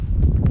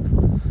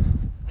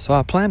So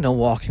I planned on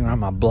walking around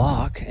my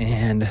block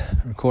and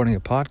recording a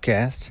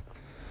podcast,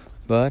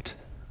 but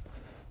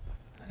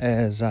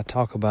as I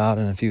talked about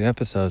in a few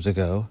episodes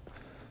ago,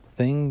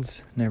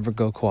 things never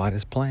go quite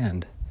as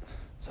planned.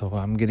 So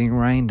I'm getting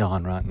rained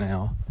on right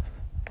now,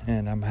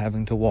 and I'm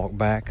having to walk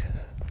back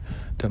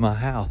to my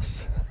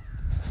house.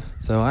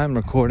 So I'm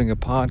recording a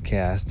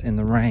podcast in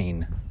the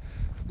rain.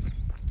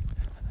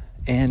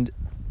 And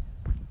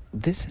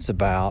this is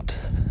about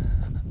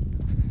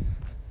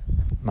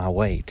my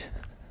weight.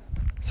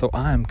 So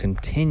I'm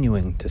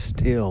continuing to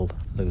still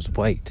lose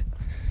weight.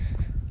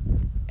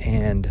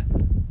 And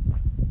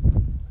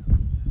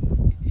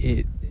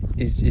it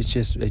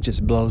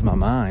just blows my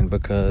mind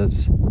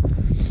because,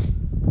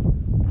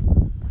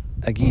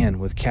 again,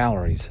 with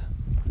calories,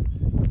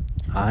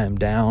 I am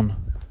down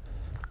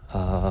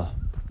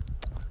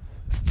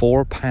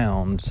 4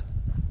 pounds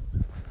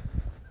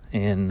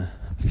in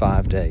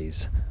 5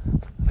 days.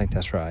 I think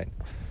that's right.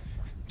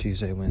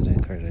 Tuesday, Wednesday,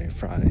 Thursday,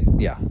 Friday.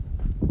 Yeah.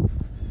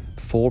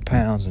 4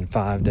 pounds in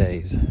 5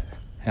 days.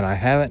 And I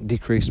haven't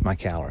decreased my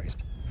calories.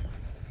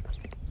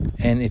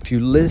 And if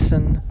you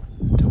listen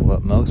to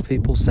what most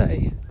people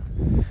say,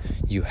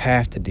 you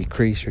have to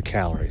decrease your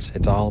calories.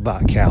 It's all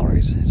about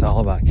calories. It's all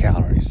about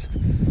calories.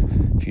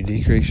 If you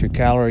decrease your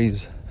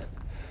calories,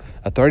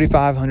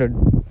 3,500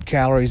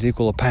 calories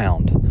equal a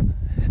pound.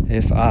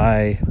 If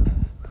I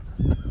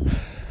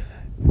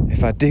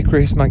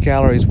decrease my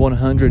calories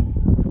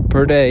 100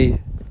 per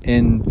day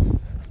in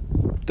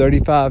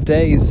 35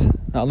 days,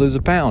 I'll lose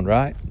a pound,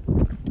 right?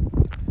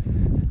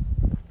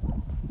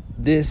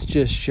 This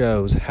just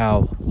shows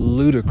how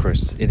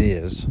ludicrous it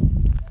is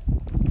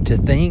to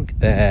think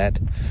that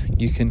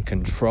you can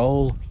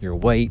control your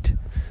weight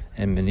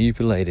and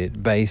manipulate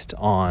it based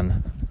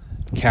on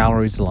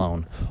calories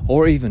alone,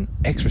 or even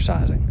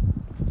exercising.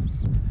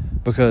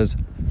 Because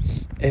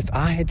if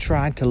I had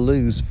tried to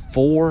lose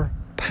 4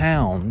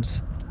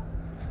 pounds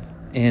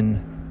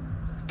in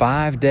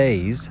 5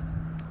 days,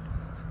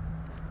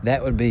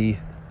 that would be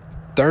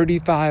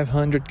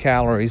 3,500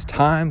 calories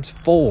times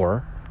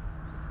 4.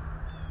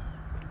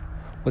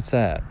 What's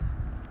that?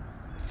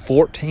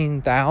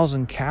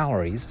 14,000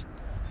 calories.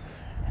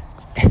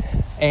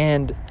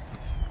 And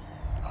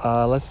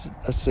let's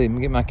see. Let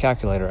me get my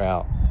calculator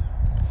out.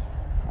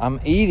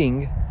 I'm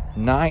eating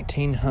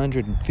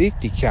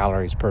 1,950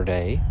 calories per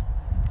day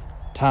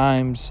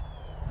times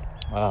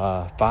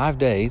 5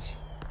 days.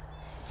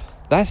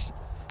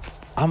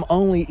 I'm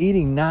only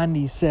eating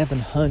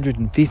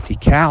 9,750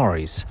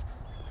 calories.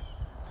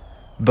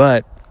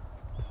 But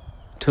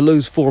to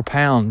lose 4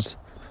 pounds,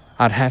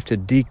 I'd have to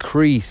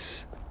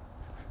decrease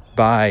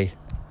by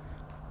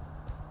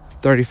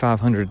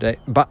 3,500 a day.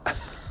 But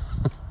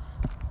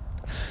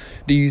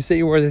do you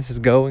see where this is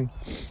going?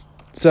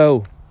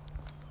 So,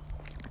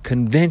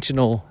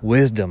 conventional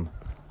wisdom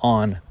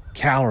on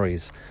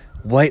calories,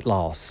 weight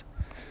loss,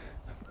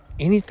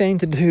 anything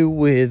to do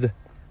with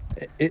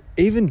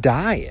even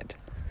diet.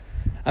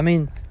 I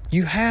mean,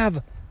 you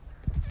have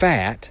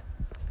fat,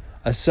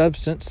 a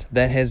substance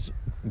that has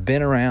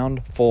been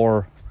around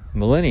for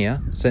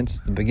millennia, since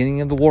the beginning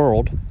of the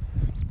world,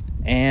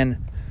 and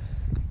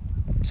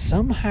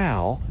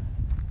somehow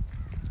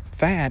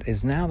fat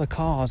is now the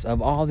cause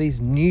of all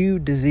these new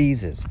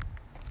diseases.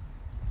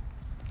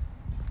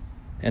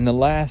 In the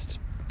last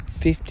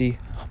 50,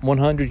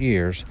 100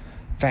 years,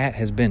 fat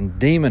has been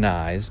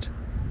demonized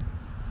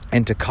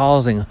into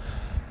causing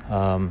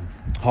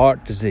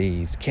heart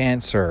disease,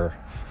 cancer,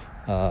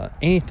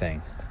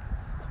 anything.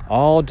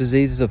 All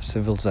diseases of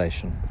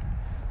civilization.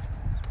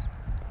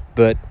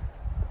 But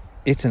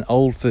it's an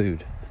old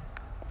food.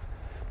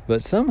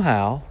 But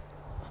somehow,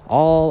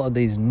 all of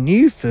these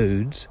new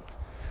foods,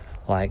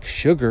 like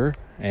sugar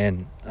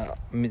and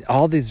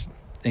all these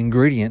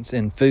ingredients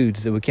in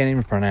foods that we can't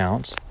even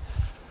pronounce,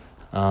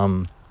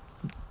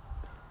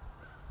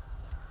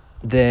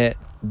 that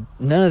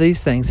none of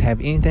these things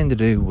have anything to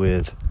do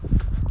with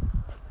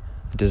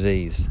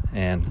disease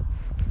and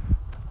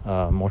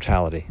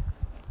mortality.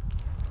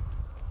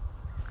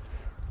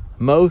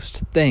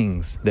 Most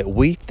things that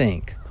we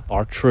think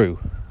are true,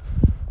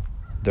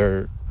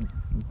 they're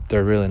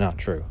really not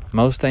true.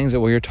 Most things that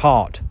we are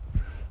taught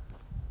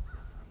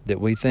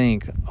that we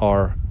think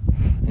are,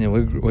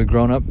 we've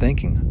grown up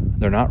thinking,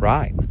 they're not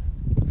right.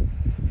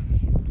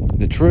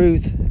 The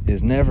truth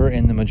is never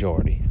in the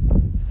majority.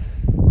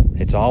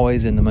 It's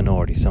always in the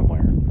minority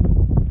somewhere.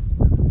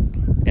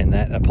 And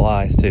that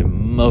applies to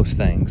most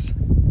things.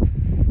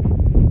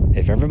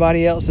 If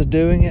everybody else is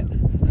doing it,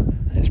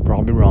 it's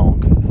probably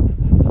wrong.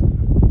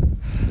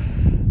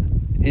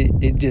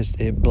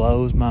 It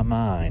blows my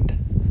mind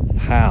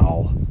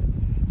how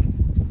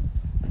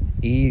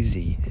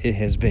easy it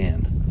has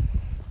been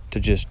to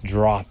just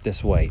drop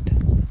this weight.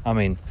 I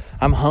mean,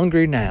 I'm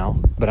hungry now,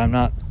 but I'm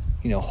not,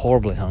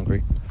 horribly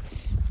hungry.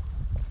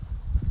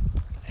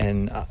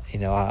 And,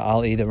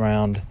 I'll eat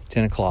around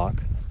 10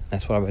 o'clock.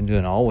 That's what I've been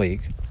doing all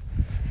week.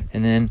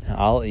 And then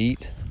I'll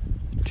eat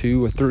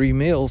 2 or 3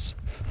 meals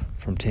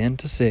from 10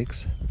 to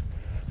 6.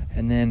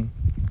 And then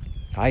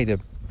I eat a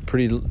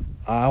pretty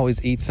I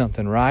always eat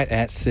something right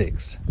at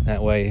 6.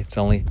 That way it's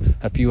only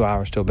a few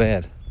hours till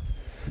bed.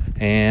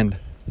 And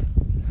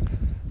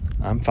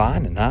I'm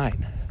fine at night.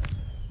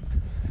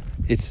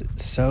 It's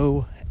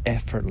so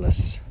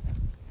effortless.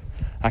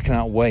 I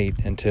cannot wait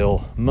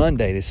until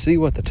Monday to see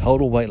what the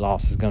total weight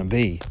loss is going to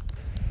be.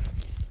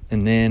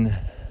 And then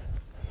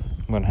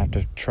I'm going to have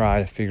to try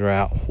to figure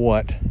out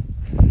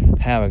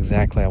how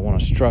exactly I want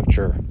to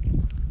structure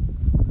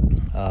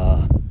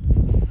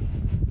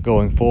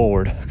going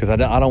forward, because I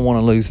don't want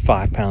to lose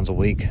 5 pounds a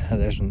week.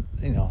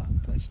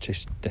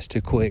 That's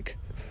too quick,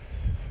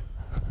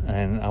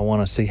 and I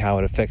want to see how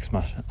it affects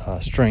my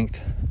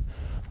strength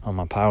on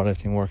my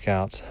powerlifting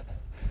workouts.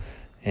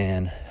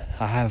 And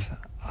I have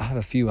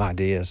a few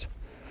ideas.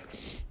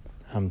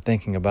 I'm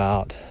thinking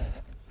about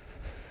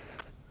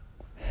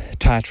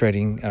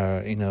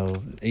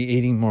titrating,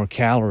 eating more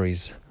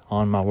calories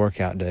on my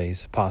workout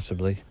days,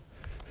 possibly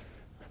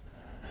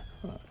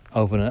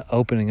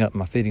opening up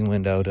my feeding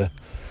window to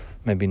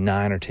maybe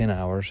 9 or 10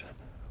 hours.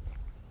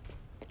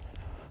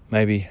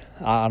 Maybe,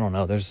 I don't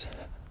know, there's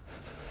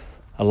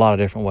a lot of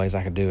different ways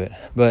I could do it.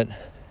 But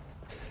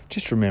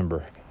just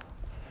remember,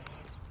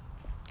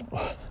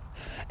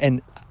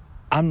 and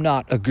I'm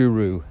not a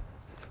guru.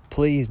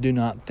 Please do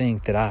not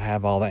think that I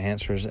have all the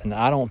answers, and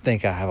I don't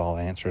think I have all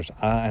the answers.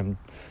 I am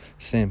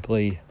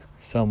simply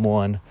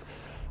someone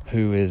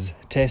who is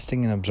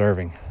testing and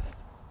observing.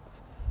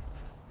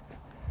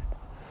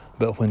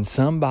 But when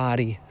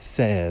somebody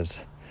says,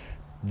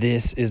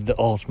 this is the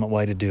ultimate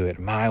way to do it,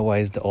 my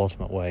way is the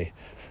ultimate way,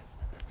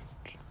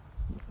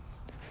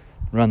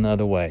 run the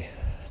other way.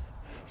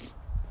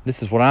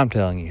 This is what I'm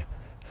telling you.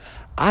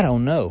 I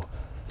don't know.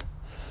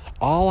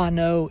 All I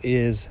know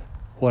is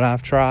what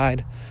I've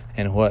tried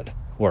and what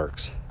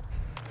works.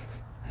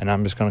 And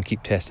I'm just going to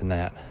keep testing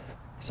that.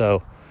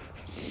 So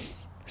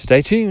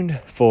stay tuned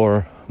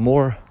for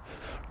more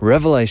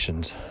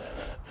revelations.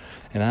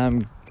 And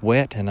I'm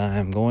wet and I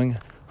am going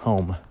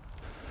home.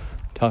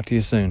 Talk to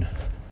you soon.